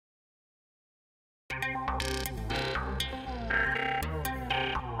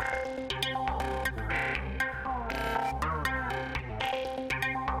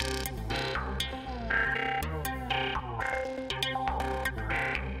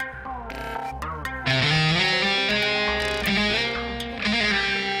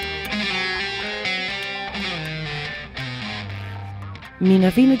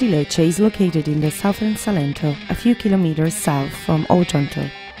Minervino di Lecce is located in the southern Salento, a few kilometers south from Otranto.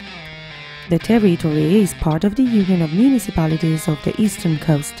 The territory is part of the Union of Municipalities of the Eastern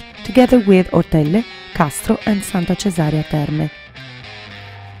Coast, together with Ortelle, Castro and Santa Cesarea Terme.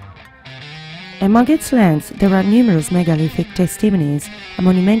 Among its lands there are numerous megalithic testimonies, a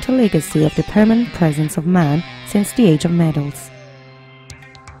monumental legacy of the permanent presence of man since the Age of Metals.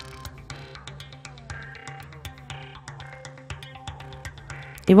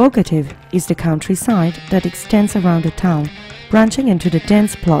 Evocative is the countryside that extends around the town, branching into the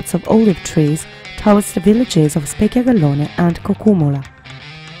dense plots of olive trees towards the villages of Specchiagallone and Cocumola.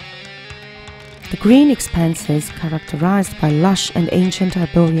 The green expanses, characterized by lush and ancient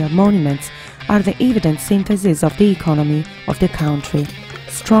arboreal monuments, are the evident synthesis of the economy of the country,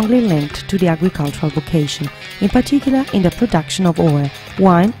 strongly linked to the agricultural vocation, in particular in the production of oil,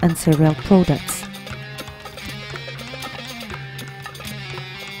 wine and cereal products.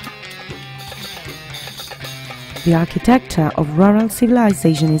 The architecture of rural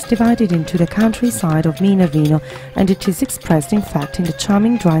civilization is divided into the countryside of Minervino, and it is expressed in fact in the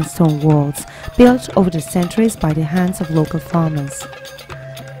charming dry stone walls, built over the centuries by the hands of local farmers.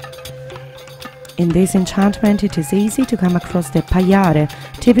 In this enchantment it is easy to come across the pajare,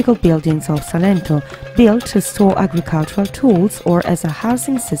 typical buildings of Salento, built to store agricultural tools or as a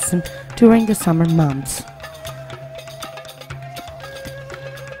housing system during the summer months.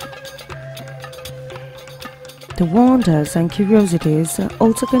 The wonders and curiosities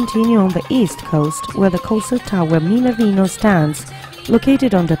also continue on the east coast, where the coastal tower Minervino stands,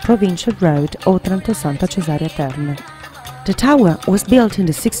 located on the provincial road Otranto-Santa Cesarea Terme. The tower was built in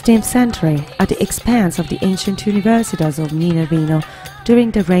the 16th century at the expense of the ancient universitas of Minervino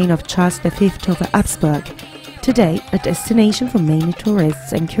during the reign of Charles V of Habsburg, today a destination for many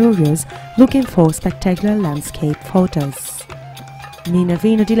tourists and curious looking for spectacular landscape photos.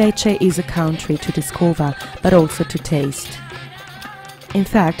 Minervino di Lecce is a country to discover, but also to taste. In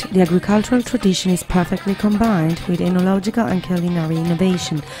fact, the agricultural tradition is perfectly combined with enological and culinary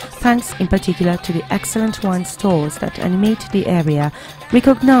innovation, thanks in particular to the excellent wine stores that animate the area,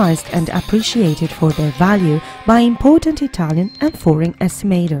 recognized and appreciated for their value by important Italian and foreign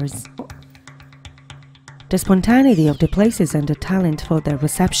estimators. The spontaneity of the places and the talent for their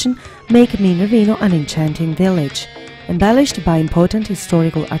reception make Minervino an enchanting village, embellished by important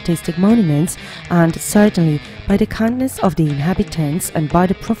historical artistic monuments and certainly by the kindness of the inhabitants and by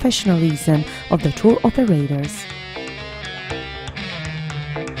the professionalism of the tour operators.